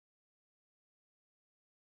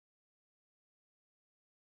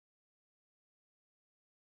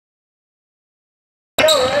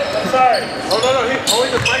Sorry. Oh, no, only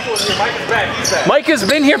the Michael was here. Mike is back. He's back. Mike has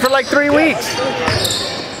been here for like 3 weeks.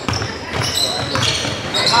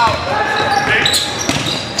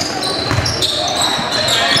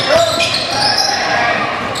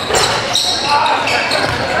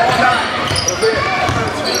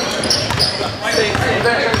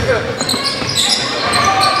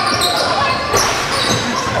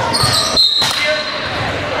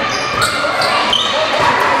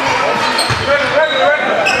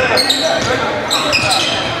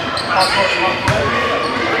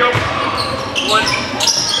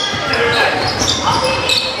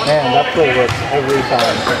 Man, that play works every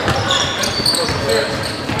time.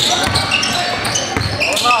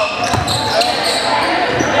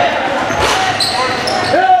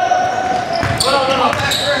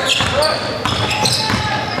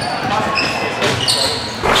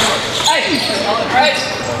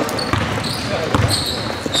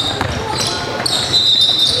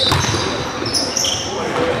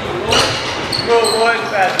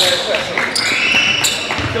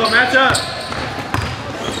 Go, match up.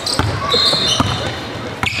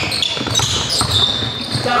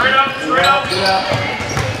 Straight up.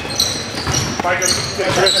 Right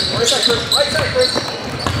side, Chris. Right side, Chris.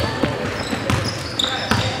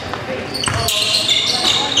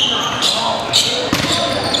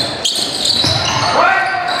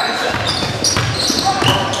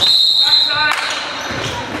 Backside.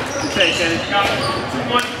 Okay, Kenny. Got it.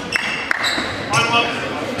 2-1. On him up.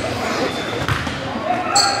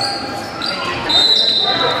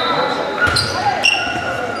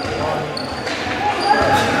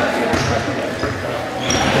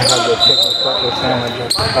 Have the chicken cutlet sandwich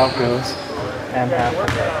at Falco's and have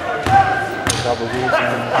double D's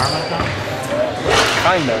and Parmesan.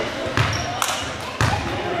 Kind of.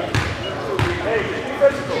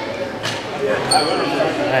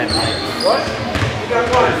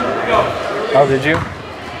 Oh, did you?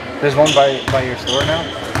 There's one by your store now?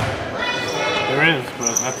 There is,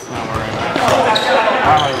 but that's not where I'm at.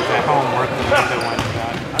 I was at home working with the one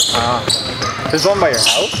that. There's one by your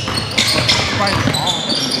house?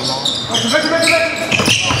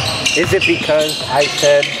 Is it because I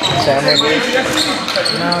said sandwiches?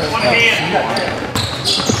 No,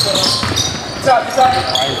 it's not.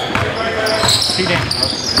 He didn't.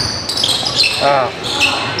 Oh.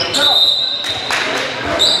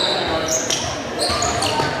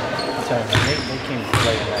 Sorry, they can't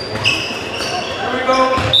play that game. Here we go.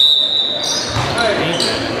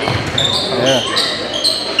 Yeah.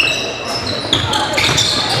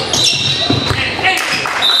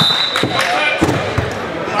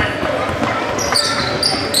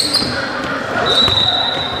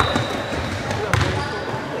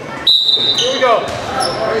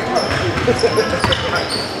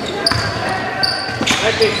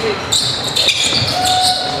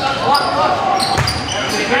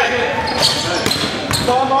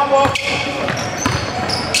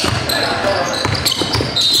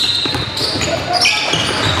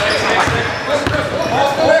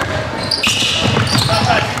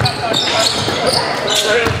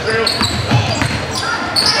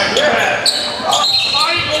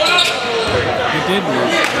 He did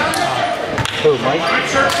lose. Who, Mike?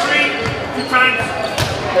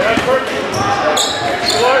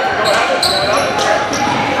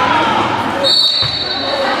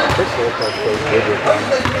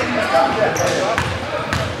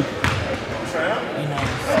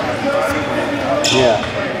 Yeah.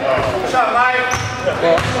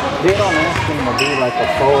 Well, they don't ask him to be like a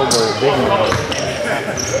fold or a big one.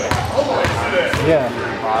 Yeah.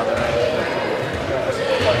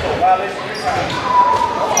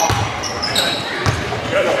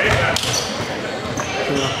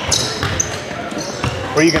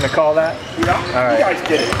 Were you gonna call that? Yeah. All right. You guys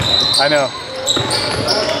get it. I know.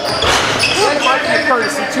 It might be a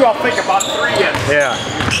courtesy too. I'll think about 3 yet. Yeah.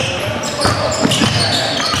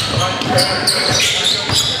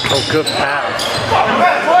 Oh, good pass.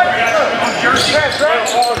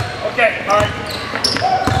 Okay, all right.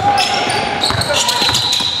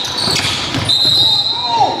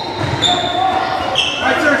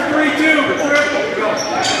 Right, sir, 3-2.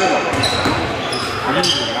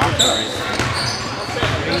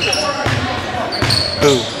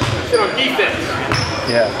 Who? Sit on defense.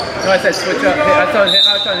 Yeah. No, I said switch up. I thought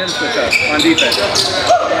him switch up on defense.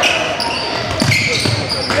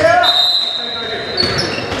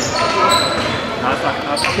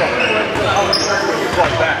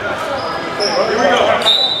 Here we go.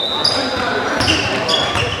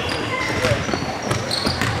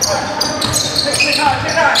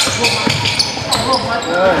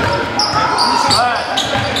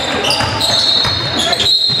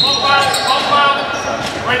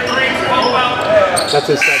 That's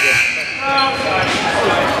his subject.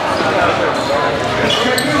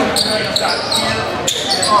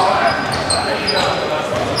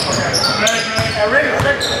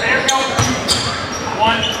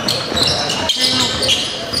 One, two,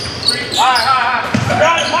 three. High.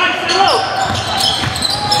 Got it, Mike, stay low.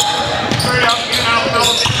 Straight out, get out,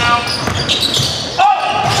 fellas, get out.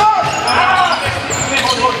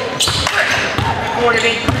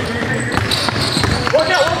 Work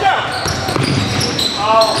out.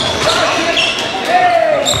 Oh.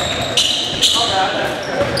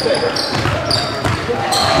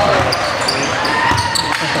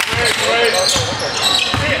 Great.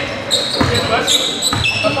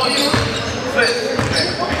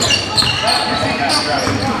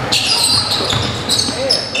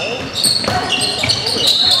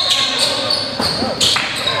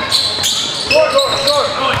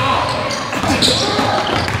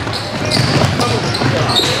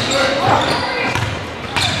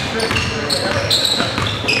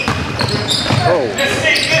 Oh,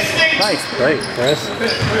 nice play, Chris.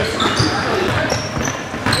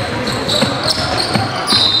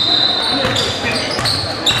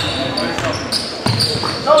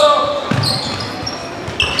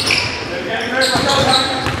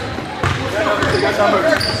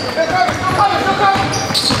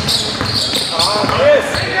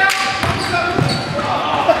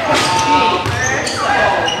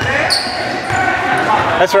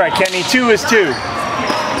 That's right, Kenny. 2 is 2.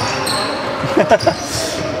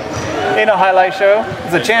 Ain't no highlight show.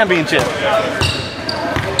 It's a championship.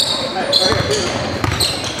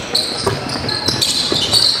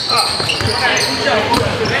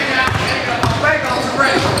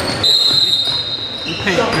 You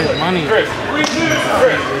pay good money.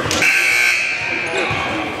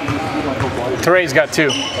 Teray's got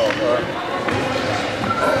 2.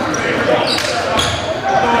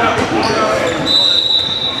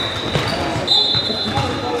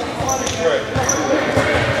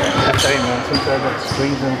 Since I've been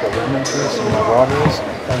squeezing the ligament juice in my waters,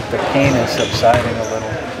 like the pain is subsiding a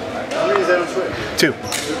little. 2.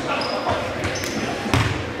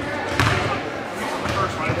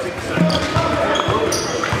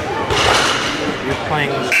 You're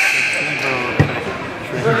playing the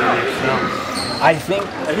placebo yourself. I think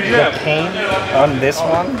the pain on this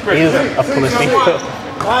one is a placebo.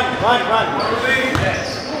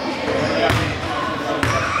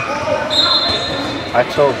 I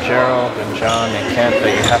told Gerald and John and Kent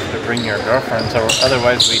that you have to bring your girlfriends, or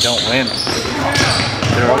otherwise we don't win.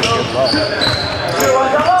 They're always good luck.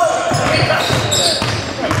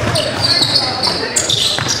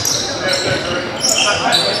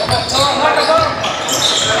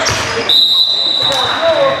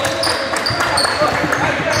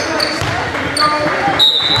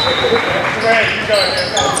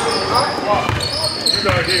 You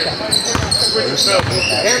go here. Switch yourself.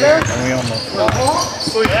 And we almost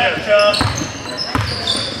lost. Sleep that, John.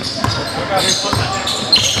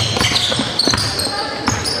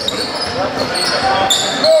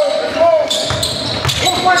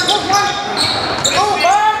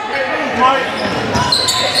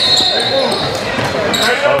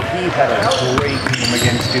 Oh, he had a great game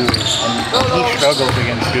against Dewey, and he struggles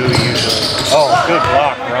against Dewey usually. Oh, good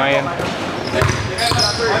block, Ryan.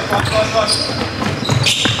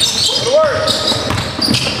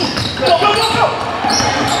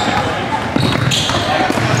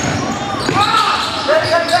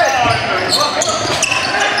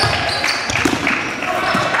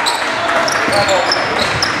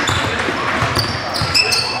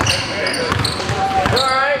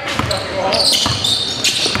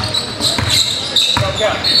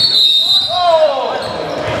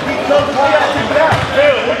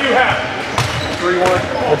 Phil, what do you have? 3-1.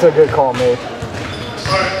 That's a good call, mate.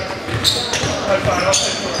 Alright. That's fine, I'll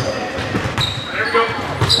take it. There we go.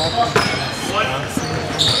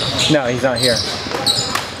 No, he's not here.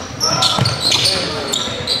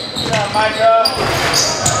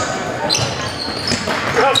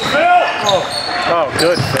 Phil! Oh,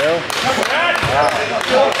 good, Phil.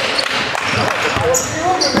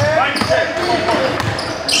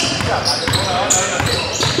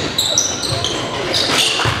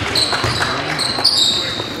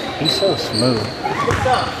 He's so smooth.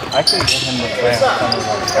 I could get him to play on some of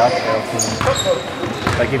our Scottsdale teams.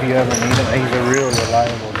 Like if you ever need him, he's a real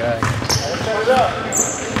reliable guy.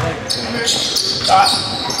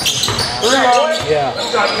 Yeah.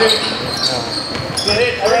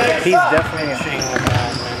 He's definitely a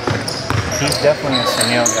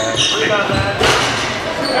Senil guy.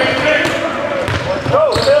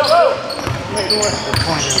 The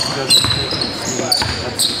point is, it doesn't take him to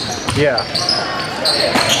see. Yeah.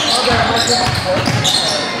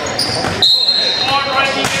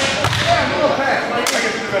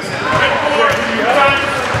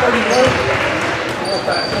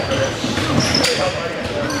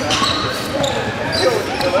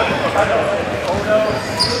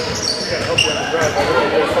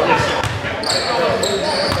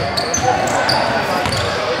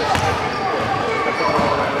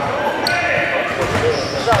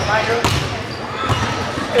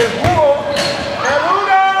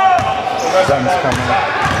 Sun's coming.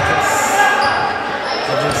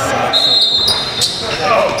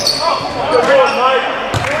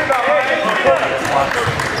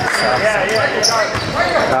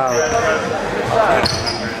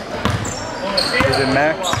 Is it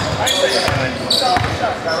Max?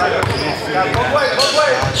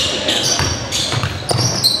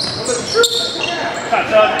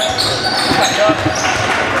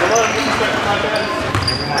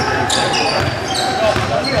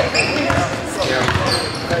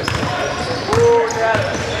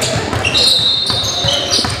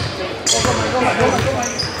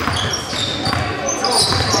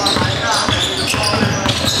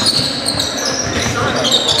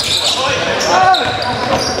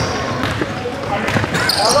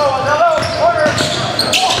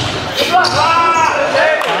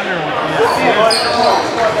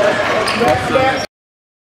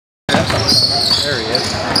 There he is.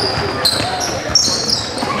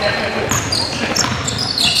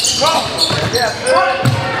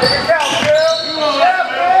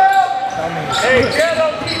 Hey, get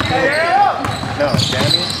up! No,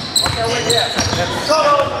 Danny.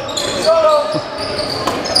 Solo!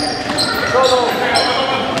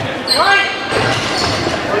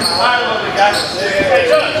 Hey,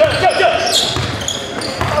 go!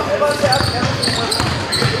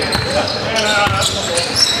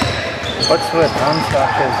 What's with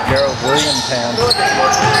unstock his Gerald Williams hand?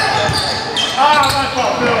 My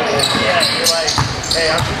fault, Bill. Yeah, you're like, hey,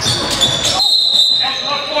 I'm just...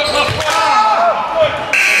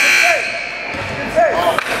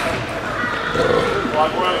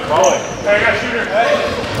 Hey, I got a shooter.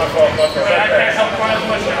 My fault. I can't help find as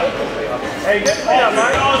much now. Hey, good job,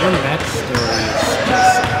 Mike.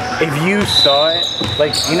 If you saw it,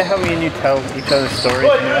 like, you know how me and you tell each other stories?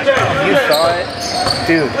 If you saw it,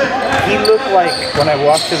 dude, he looked like, when I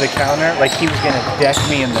walked to the counter, like he was gonna deck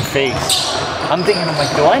me in the face. I'm thinking, I'm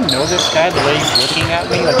like, do I know this guy the way he's looking at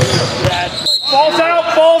me? Like, that's like...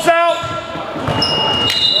 Falls out!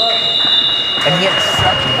 And he had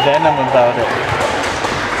such venom about it.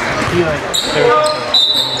 He like,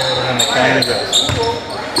 and the counter goes.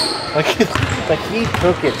 Like he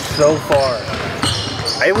took it so far.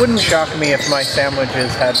 It wouldn't shock me if my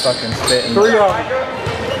sandwiches had fucking spit in them.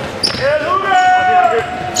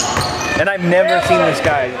 And I've never seen this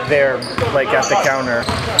guy there, like at the counter.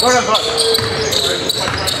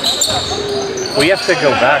 We have to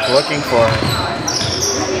go back looking for him.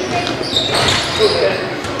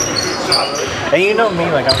 And you know me,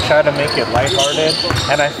 like I'm trying to make it lighthearted,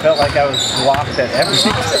 and I felt like I was blocked at every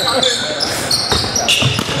turn.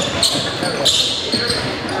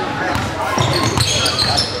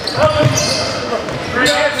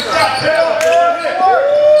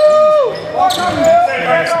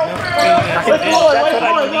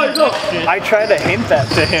 I try to hint that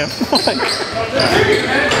to him.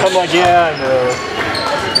 I'm like, yeah, I know.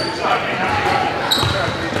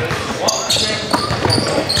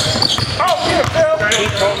 He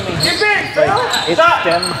told me like, it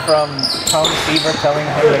stemmed from Tom Seaver telling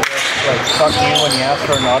him to like fuck you when he asked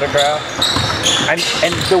for an autograph. And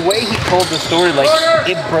the way he told the story, like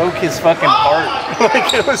it broke his fucking heart.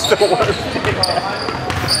 Like it was the worst thing.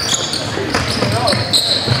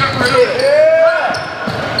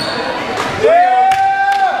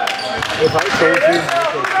 If I told you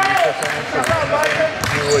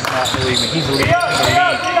you would not believe me. He's leading the league.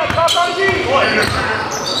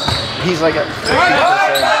 He's like at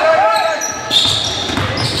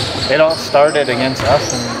 50%. It all started against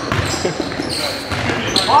us. And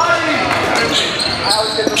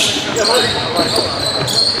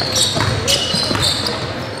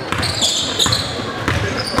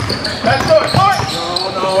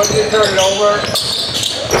No, I didn't turn it over.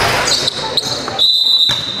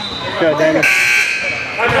 Go, Daniel.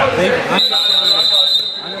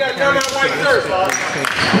 You gotta turn that white shirt, boss.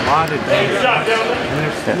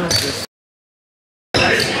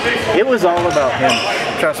 It was all about him,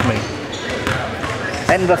 trust me.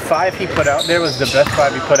 And the 5 he put out there was the best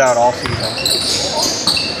 5 he put out all season.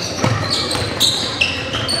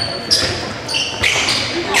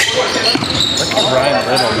 Look at Ryan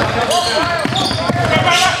Little, man.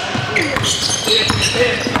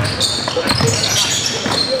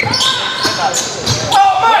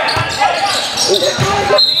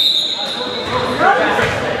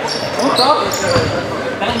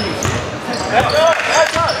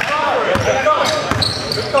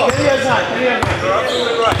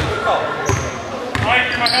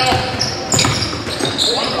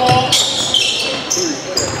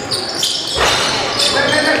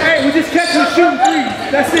 we just catching and shooting threes.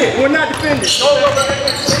 That's it. We're not defending.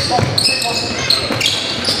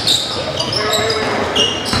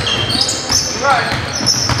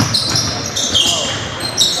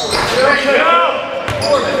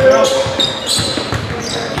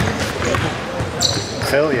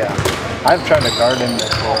 Phil, yeah. I've tried to guard him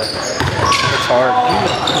before. It's hard. He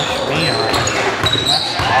would push me around.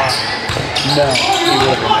 No, he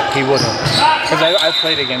wouldn't. He wouldn't. Because I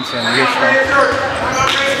played against him. You're strong.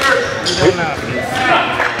 You don't know if he's...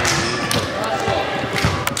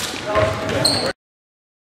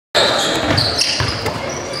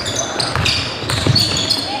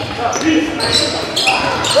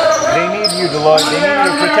 They need you, Deloitte. They need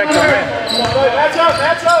you to protect the rim. That's up,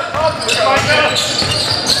 that's up.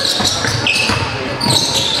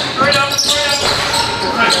 Straight up, straight up.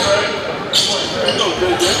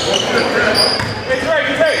 Hey, Trey,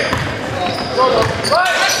 you take it. Go, go.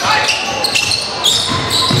 Right, right.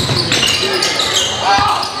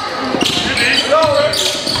 Go, Rick.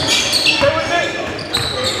 Stay with it.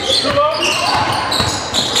 Too low.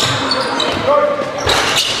 Go.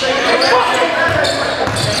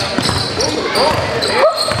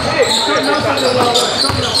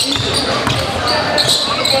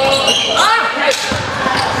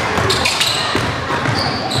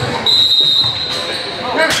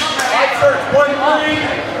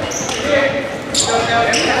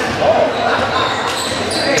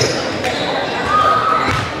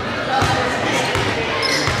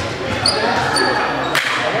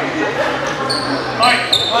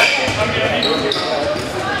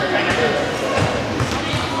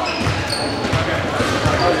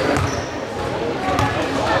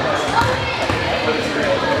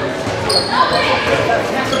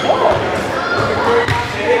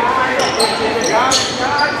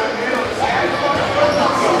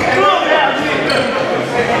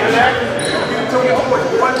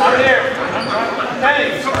 I'm there. Penny,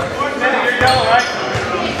 you're yellow, right?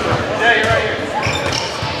 Yeah, you're right here.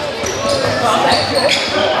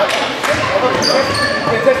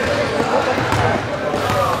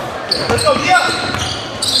 Let's go, yeah.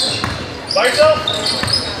 By yourself.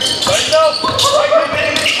 By yourself.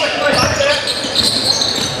 Right there,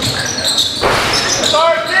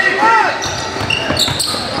 start, Penny, run.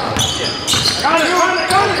 Run it, run it,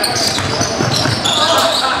 run it.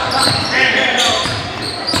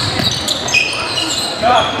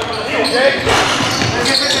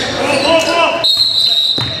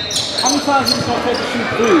 How many times are we going to take a shoot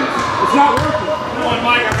threes? It's not working. Come on,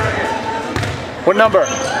 Mike, I'm right here. What number?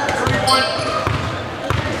 31.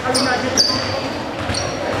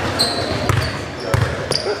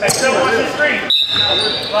 Hey, still watch the screen.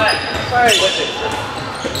 Black. Hey.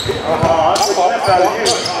 That's out of you.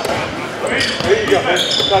 There you go, man.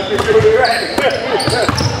 Thought you were doing it right.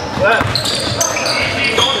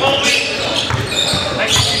 Easy, don't hold me.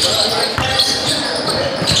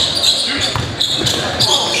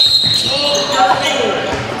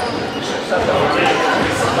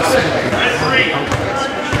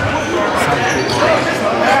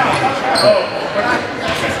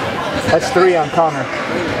 That's 3 on Connor.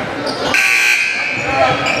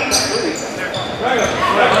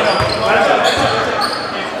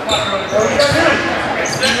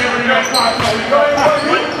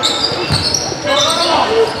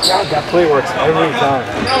 God, that play works every time.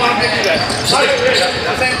 No, I'll give you that.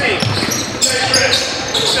 Same thing.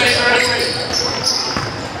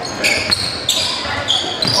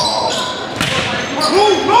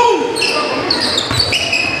 Move, move!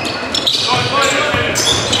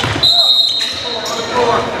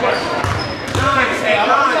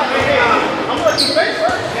 I'm looking face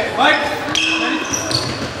first. Mike.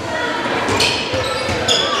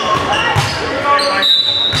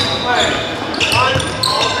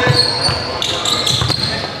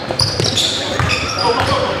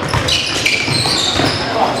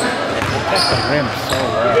 That's the rim so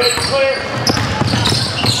well.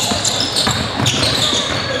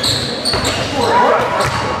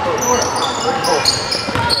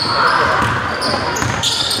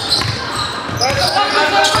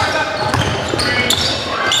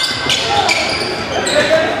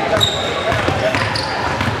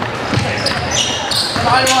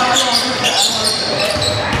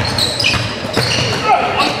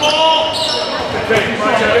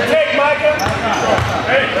 Take, Micah.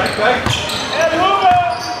 Hey, back. And move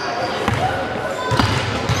up.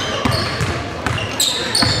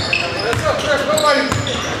 Let's go, Chris. Nobody.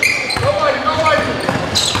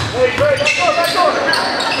 Hey, Chris, let's go, let's go.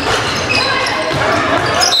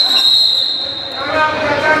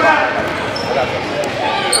 Time out.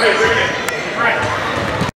 Hey, bring it. Right.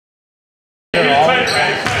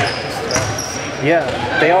 Yeah,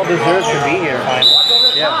 They all deserve to be here.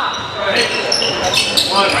 Yeah.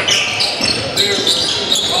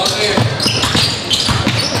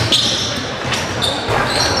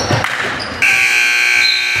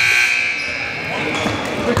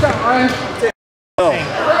 No,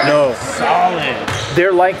 no. Solid.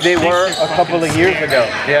 They're like they were a couple of years ago.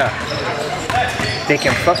 Yeah. They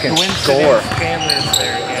can fucking score. Chandler's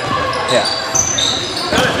there again. Yeah.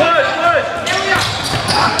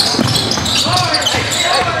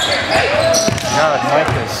 God,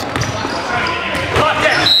 Micah's.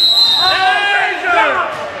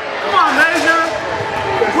 Come on, Major!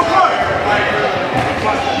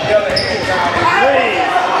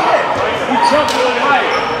 You jumped really high.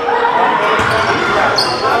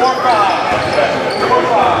 4-5.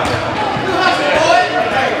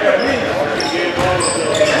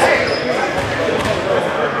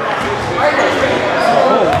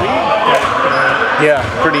 Yeah,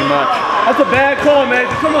 pretty much. That's a bad call,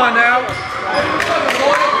 Major. Come on now.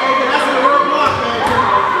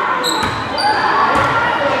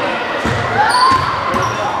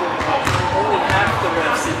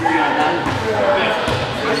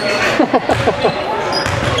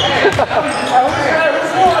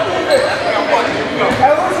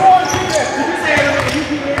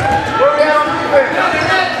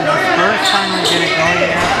 First time we get it going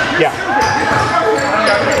here. Yeah.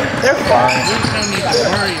 They're fine. There's no need to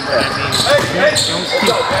worry, but I mean, don't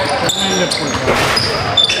end up with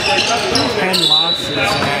 10 losses and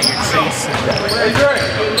now you're chasing.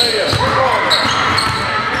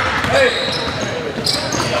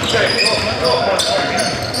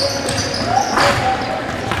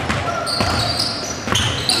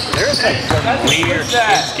 There's like some weird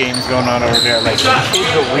kids games going on over there. Like some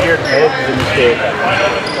kids with weird heads and shit.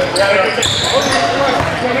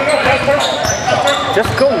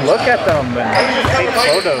 Just go look at them and take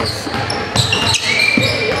photos.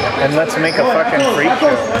 And let's make a fucking freak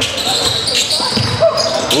show.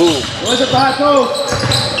 Ooh. Where's the back post?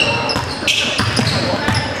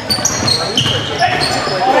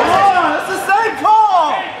 That's the same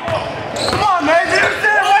call! Come on, man, you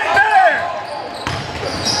sit right there!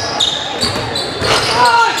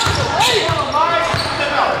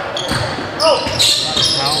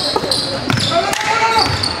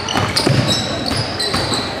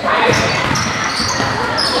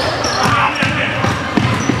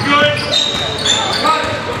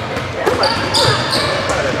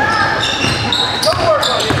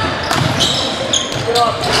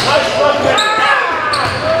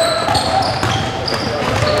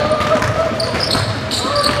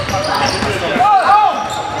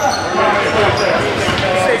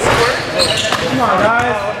 Come on,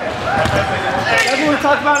 guys. That's what we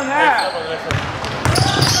talked about in half.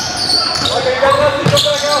 Okay, you guys, let's go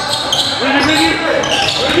back out. Ricky.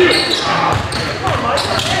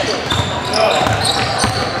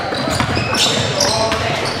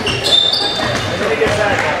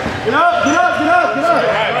 Get up.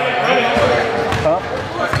 Huh?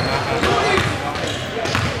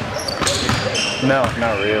 No,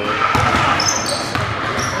 not really.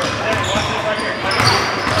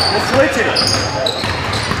 Let's switch it.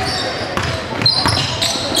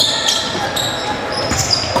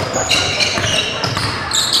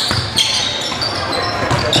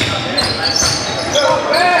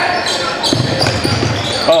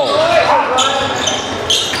 Oh.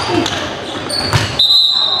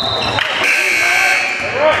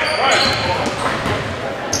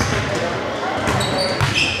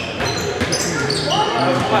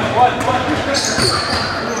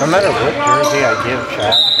 No matter what jersey I give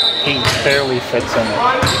Chad, he barely fits in it.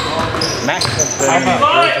 Max has been in the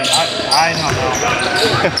jersey. I don't know.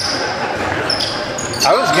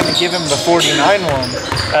 I was going to give him the 49 one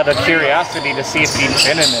out of curiosity to see if he'd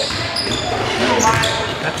fit in it.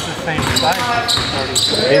 That's the same size as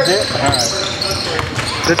the 33. Is it? Alright.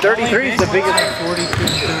 The 33 is the biggest. 42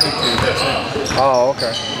 and 32, that's it. Oh,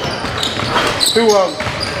 okay.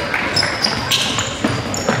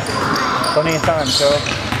 Plenty of time, Joe.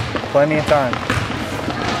 Plenty of time.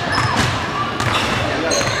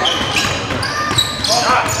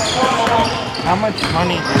 How much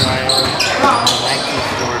money do I owe the Nike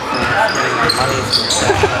store for getting the money for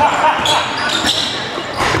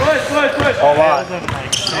A lot.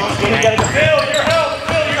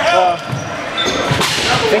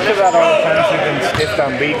 Think about all the times you've been stiffed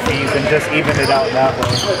on league fees and just even it out that way.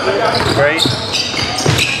 Right?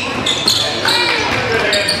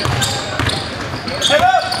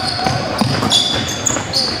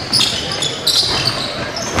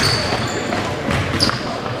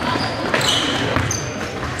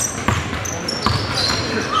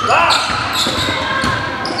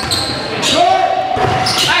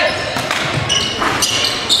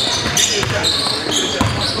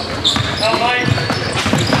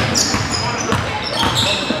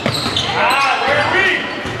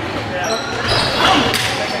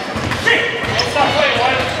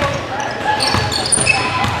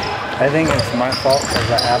 I think it's my fault because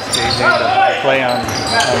I asked JJ to play on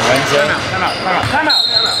Wednesday. Time out.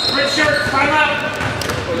 Red shirt, time out.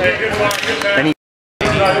 Okay, good one, good pass. And he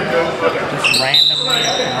Just randomly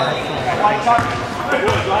a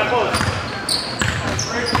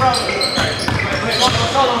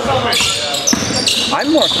I'm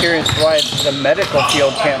more curious why the medical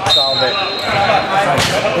field can't solve it.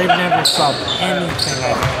 They've never solved anything.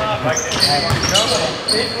 I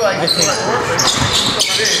think I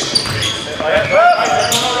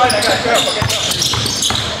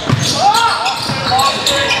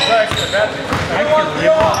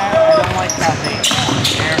don't like how they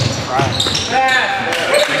share the prize.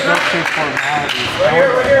 They go through formalities.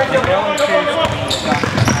 They don't choose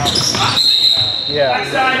Yeah.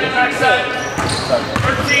 Backside.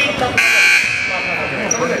 13.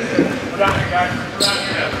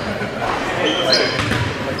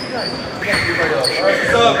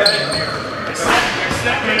 What's up, man?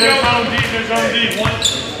 There's zone D. One.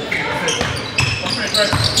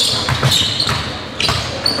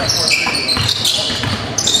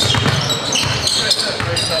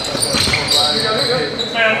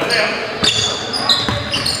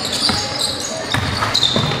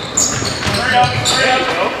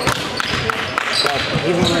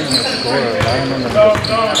 Even when you score, I remember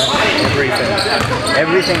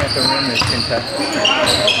everything at the rim is contested.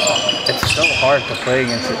 It's so hard to play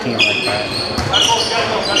against a team like that.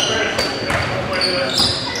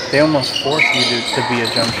 They almost force you to be a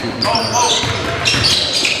jump shooting team.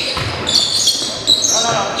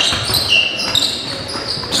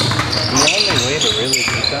 The only way to really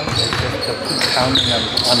beat them is just to keep pounding them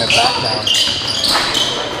on their back down.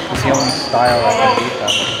 It's the only style that can beat them.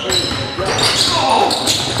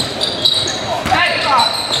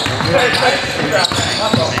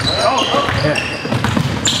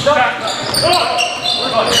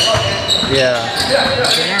 Yeah.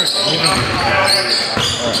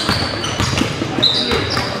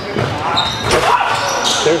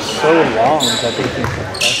 They're so long that they can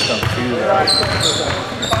compress them too.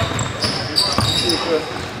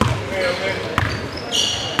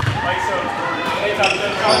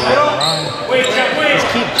 Just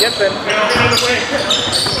keep jipping.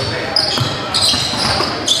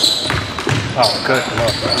 Oh, good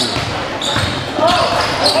luck.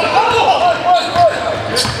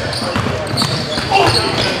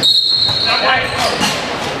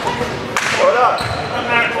 What up?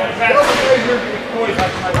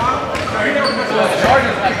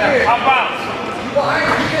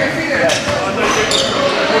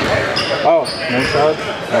 Oh, no charge?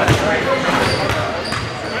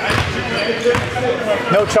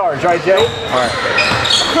 No charge, right, Jay? Alright.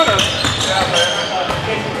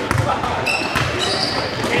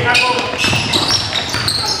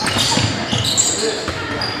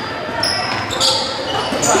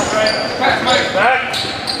 Back.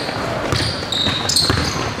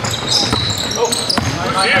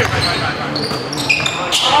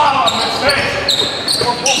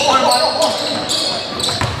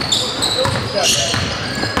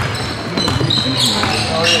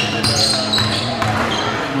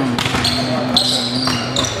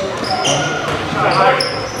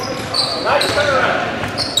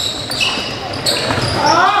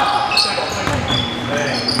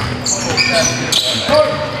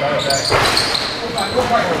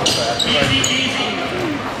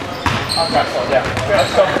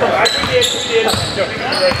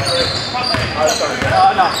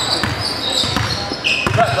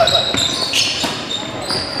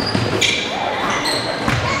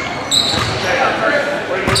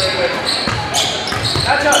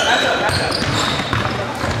 I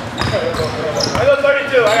got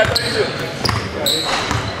 32. I got 32.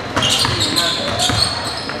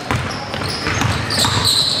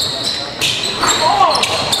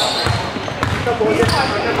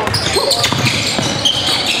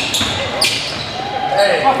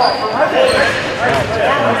 Hey.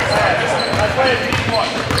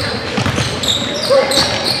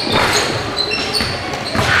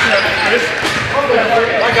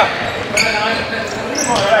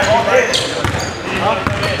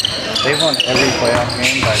 They won every playoff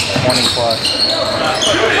game by 20 plus.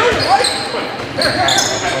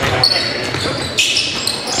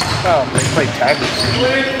 Oh, they played tag with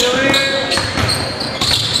you.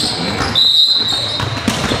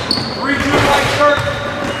 3-2 white shirt.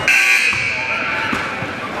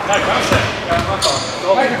 Mike, I'm set.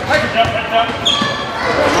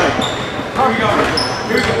 Here we go.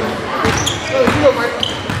 Here we go. Here we go, Mike.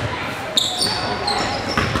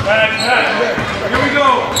 Back. Here we go.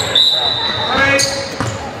 Right.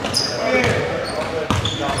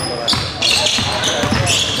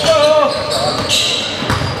 Oh.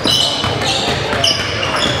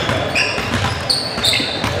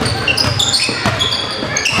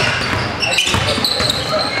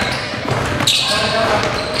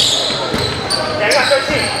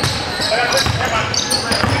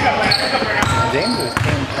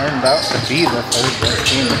 turned out to be the third best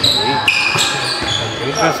team in the league.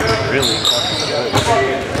 They just really fucking good.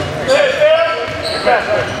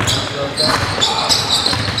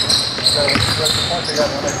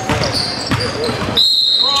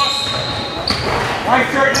 Right,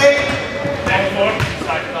 38. Back foot.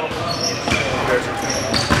 Side pedal.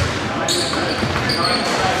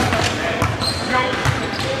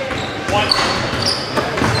 One.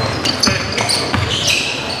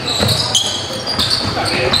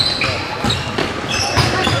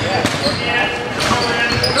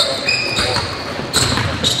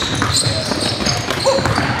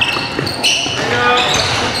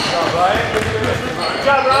 Good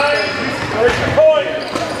job, Ryan. There's your point.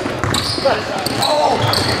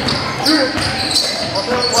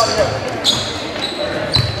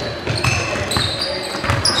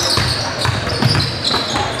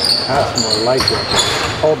 That's more like it.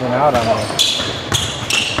 Holding out on me.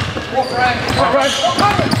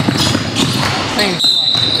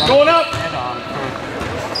 Going up.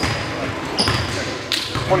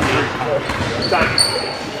 23. Time.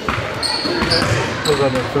 Was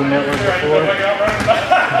on the Food Network before.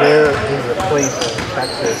 There is a place in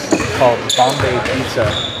Texas called Bombay Pizza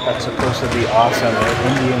that's supposed to be awesome. An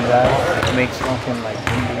Indian guy makes something like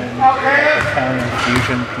Indian, Italian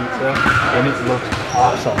fusion pizza, and it looks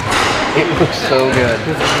awesome. It looks so good.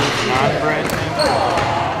 Non-bread thing?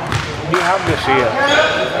 You have to see it.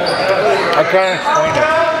 I can't explain it.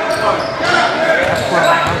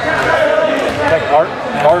 Like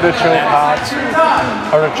artichoke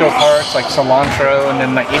hearts, like cilantro, and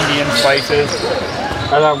then the Indian spices.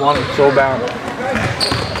 And I want it so bad. I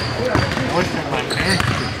wish that my parents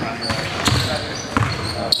could try it.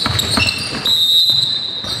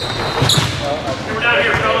 We're down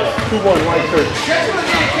here, fellas. 2-1 white shirt.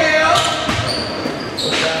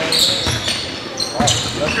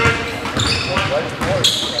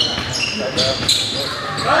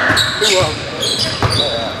 Good.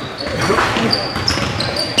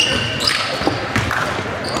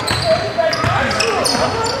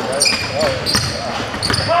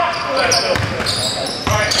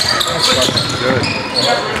 Good.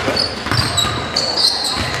 Yeah.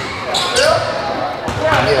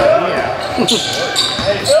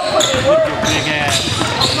 Big ass.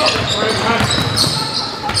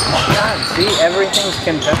 God, see, everything's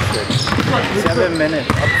contested. 7 minutes,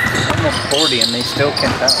 almost 40, and they still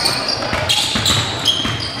contest.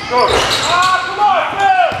 Come on,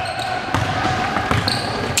 Phil!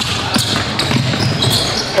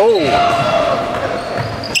 Oh!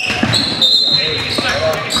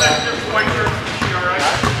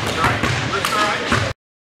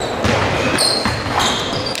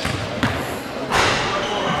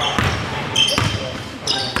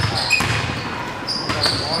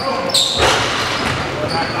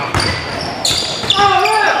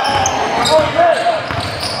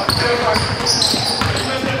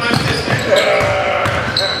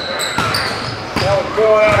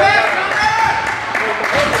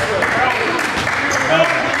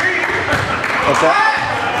 What's that?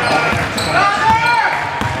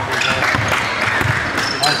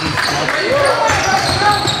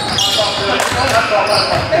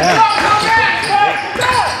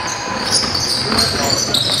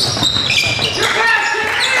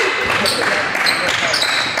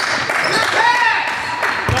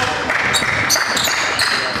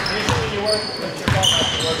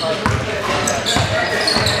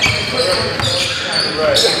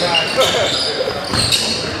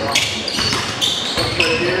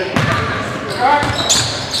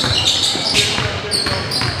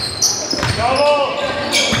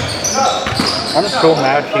 I'm so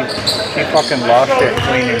mad she fucking lost it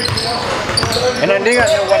cleaning. And I think I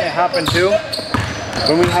know when it happened too.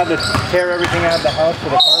 When we had to tear everything out of the house for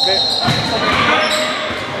the carpet.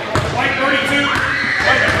 White 32.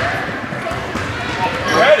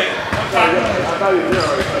 You ready?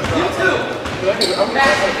 You too.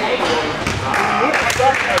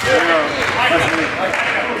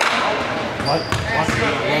 What? What's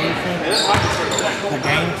the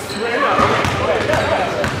games?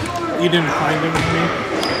 You didn't find them with me?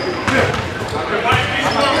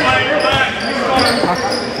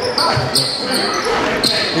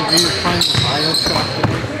 Did you find the Bioshock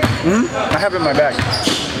today? I have it in my bag.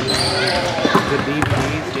 The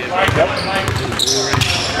DVDs? Yep. I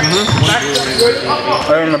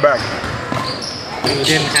have it in my bag. You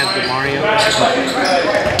didn't have the Mario?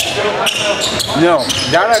 No,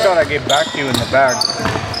 that I thought I gave back to you in the bag.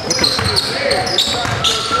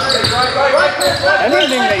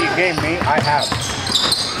 Anything that you gave me, I have.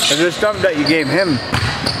 And there's stuff that you gave him.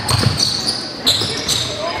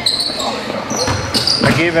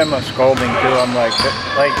 I gave him a scolding too. I'm like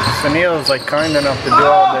Sunil's like kind enough to do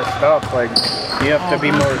all this stuff. Like, you have to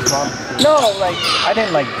be more responsible. No, like I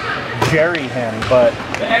didn't like Jerry him, but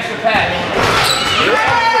The extra pass. The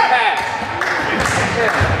extra pass.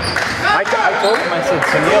 I told him, I said,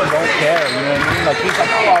 Sunil don't care, you know what I mean? Like, he's like,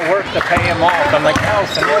 oh, I'll work to pay him off. I'm like, no,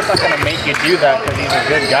 Sunil's not going to make you do that because he's a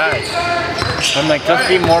good guy. I'm like, just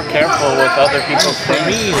be more careful with other people's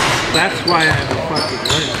things. That's why I have a fucking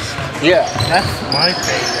list. Yeah. That's my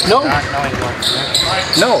favorite. No. Not knowing what's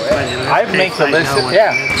next. No, I make the list,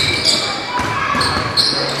 yeah.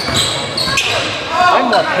 I'm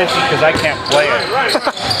more pissy because I can't play it.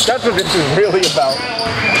 That's what this is really about.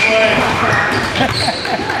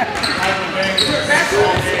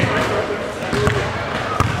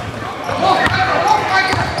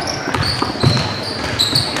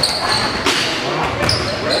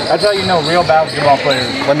 That's how you know real basketball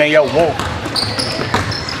players, when they yell wolf. I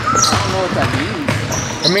don't know what that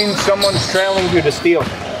means. It means someone's trailing you to steal.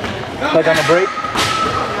 Like on a break.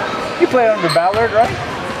 You play under Ballard, right?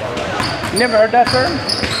 You never heard that term?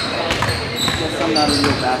 Guess I'm not a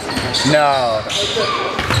real basketball. No.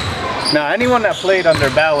 No, anyone that played under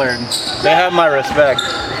Ballard, they have my respect.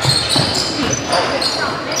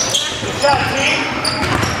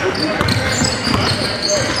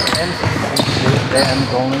 And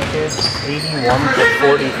Golden Kids, 81 to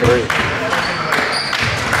 43.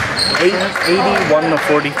 81 to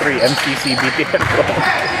 43, MCC beat the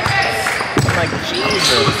I'm like,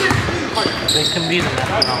 Jesus. They can be the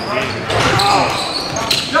national game.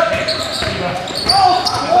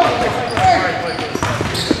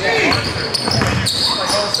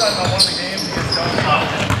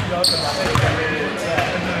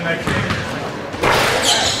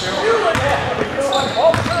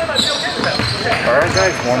 Are our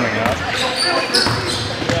guys warming up?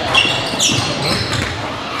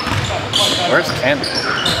 Where's Ken?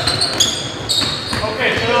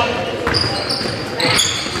 Okay, Phil.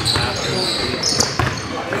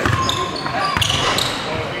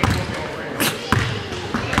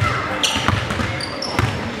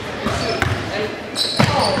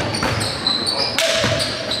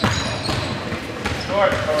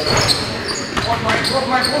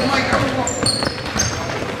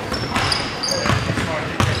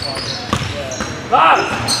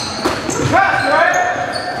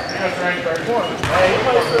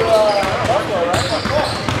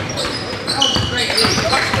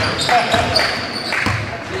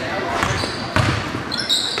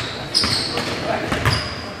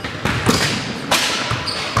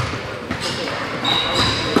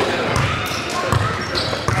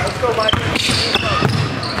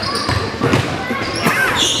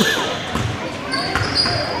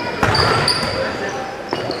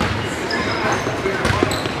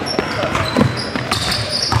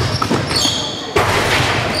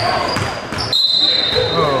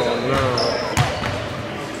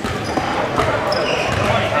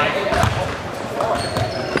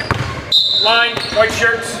 Line, white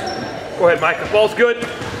shirts. Go ahead, Mike. The ball's good.